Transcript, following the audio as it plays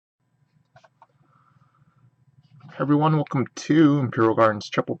Everyone, welcome to Imperial Gardens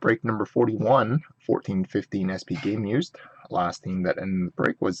triple break number 41, 14-15 SP game used. Last team that ended the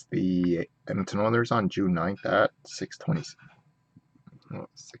break was the Edmonton Oilers on June 9th at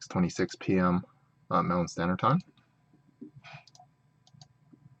 6:26 p.m. Mountain Standard Time.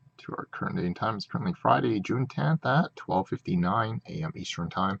 To our current date and time is currently Friday, June 10th at 12:59 a.m.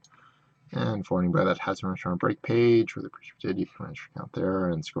 Eastern Time. And for anybody that hasn't returned a break page, really appreciate it. You can enter your account there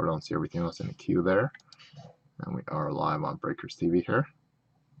and scroll down and see everything else in the queue there. And we are live on Breakers TV here.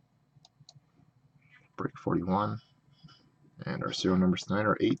 Break 41. And our serial numbers tonight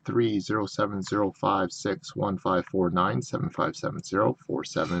are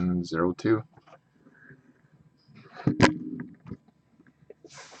 83070556154975704702.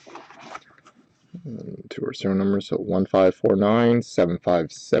 To our serial numbers, so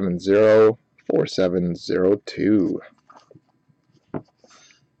 154975704702.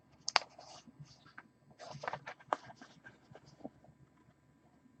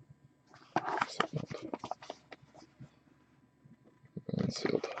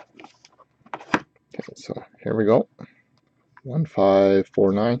 Sealed. Okay, so here we go.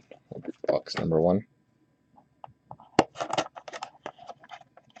 1549 will be box number 1.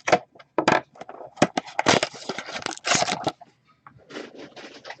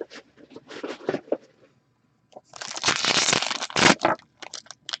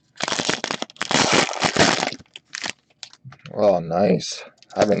 Oh, nice.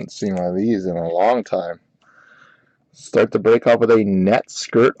 I haven't seen one of these in a long time. Start the break off with a net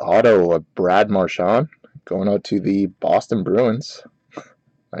skirt auto of Brad Marchand going out to the Boston Bruins.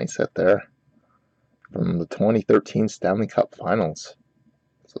 Nice hit there from the 2013 Stanley Cup Finals.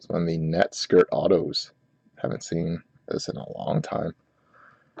 So it's one of the net skirt autos. Haven't seen this in a long time.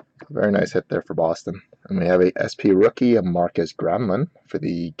 Very nice hit there for Boston. And we have a SP rookie of Marcus Granlund for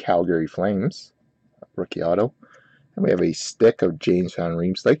the Calgary Flames. Rookie auto. And we have a stick of James Van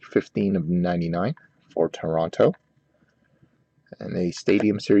Riemsdyk, 15/99 for Toronto. And a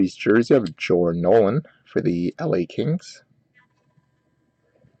Stadium Series jersey of Jordan Nolan for the LA Kings.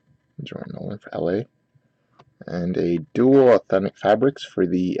 Jordan Nolan for LA. And a dual authentic fabrics for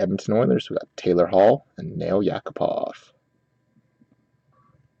the Edmonton Oilers. We got Taylor Hall and Nail Yakupov.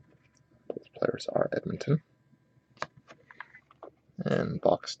 Both players are Edmonton. And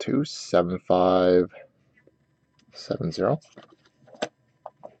box 2, 7570.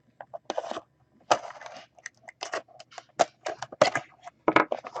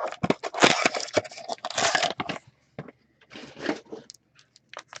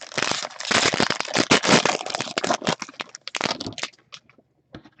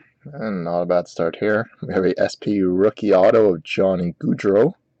 And not a bad start here. We have a SP rookie auto of Johnny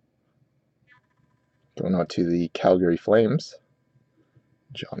Gaudreau going out to the Calgary Flames.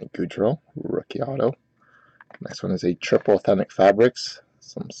 Johnny Gaudreau, rookie auto. Next one is a triple authentic fabrics.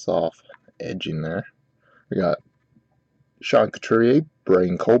 Some soft edging there. We got Sean Couturier,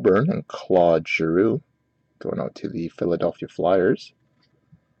 Brian Coburn, and Claude Giroux going out to the Philadelphia Flyers.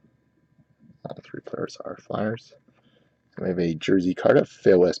 All 3 players are Flyers. We have a jersey card of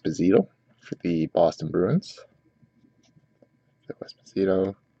Phil Esposito for the Boston Bruins. Phil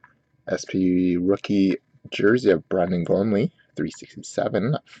Esposito. SP rookie jersey of Brandon Gormley,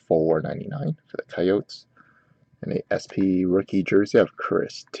 367 $4.99 for the Coyotes. And a SP rookie jersey of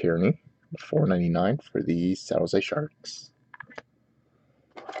Chris Tierney, $4.99 for the San Jose Sharks.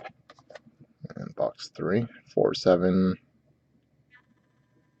 And box 3,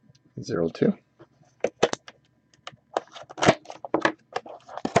 4702.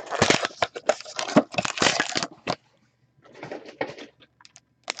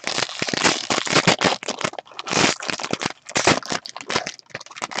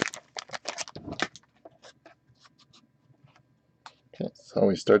 So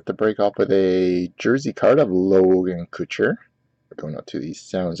we start the break off with a jersey card of Logan Couture. We're going out to the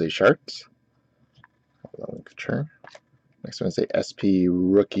San Jose Sharks. Logan Couture. Next one is a SP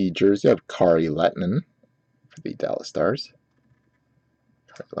rookie jersey of Kari Lehtonen for the Dallas Stars.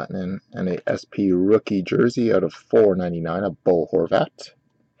 Kari Lehtonen. And a SP rookie jersey out of $4.99 of Bo Horvat.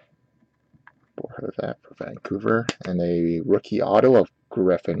 Bo Horvat for Vancouver. And a rookie auto of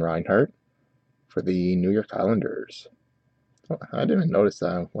Griffin Reinhart for the New York Islanders. Oh, I didn't even notice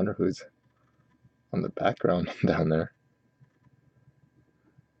that. I wonder who's on the background down there.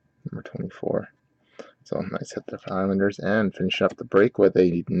 Number 24. So nice hit there for Islanders. And finish up the break with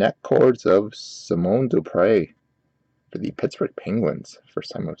a neck cords of Simone Dupré for the Pittsburgh Penguins.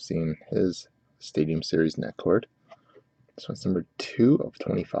 First time I've seen his Stadium Series neck cord. This one's number 2 of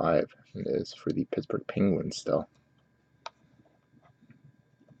 25. And it is for the Pittsburgh Penguins still.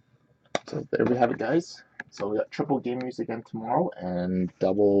 So there we have it, guys. So we got triple game use again tomorrow, and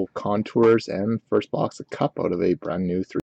double contours and first box of cup out of a brand new 3.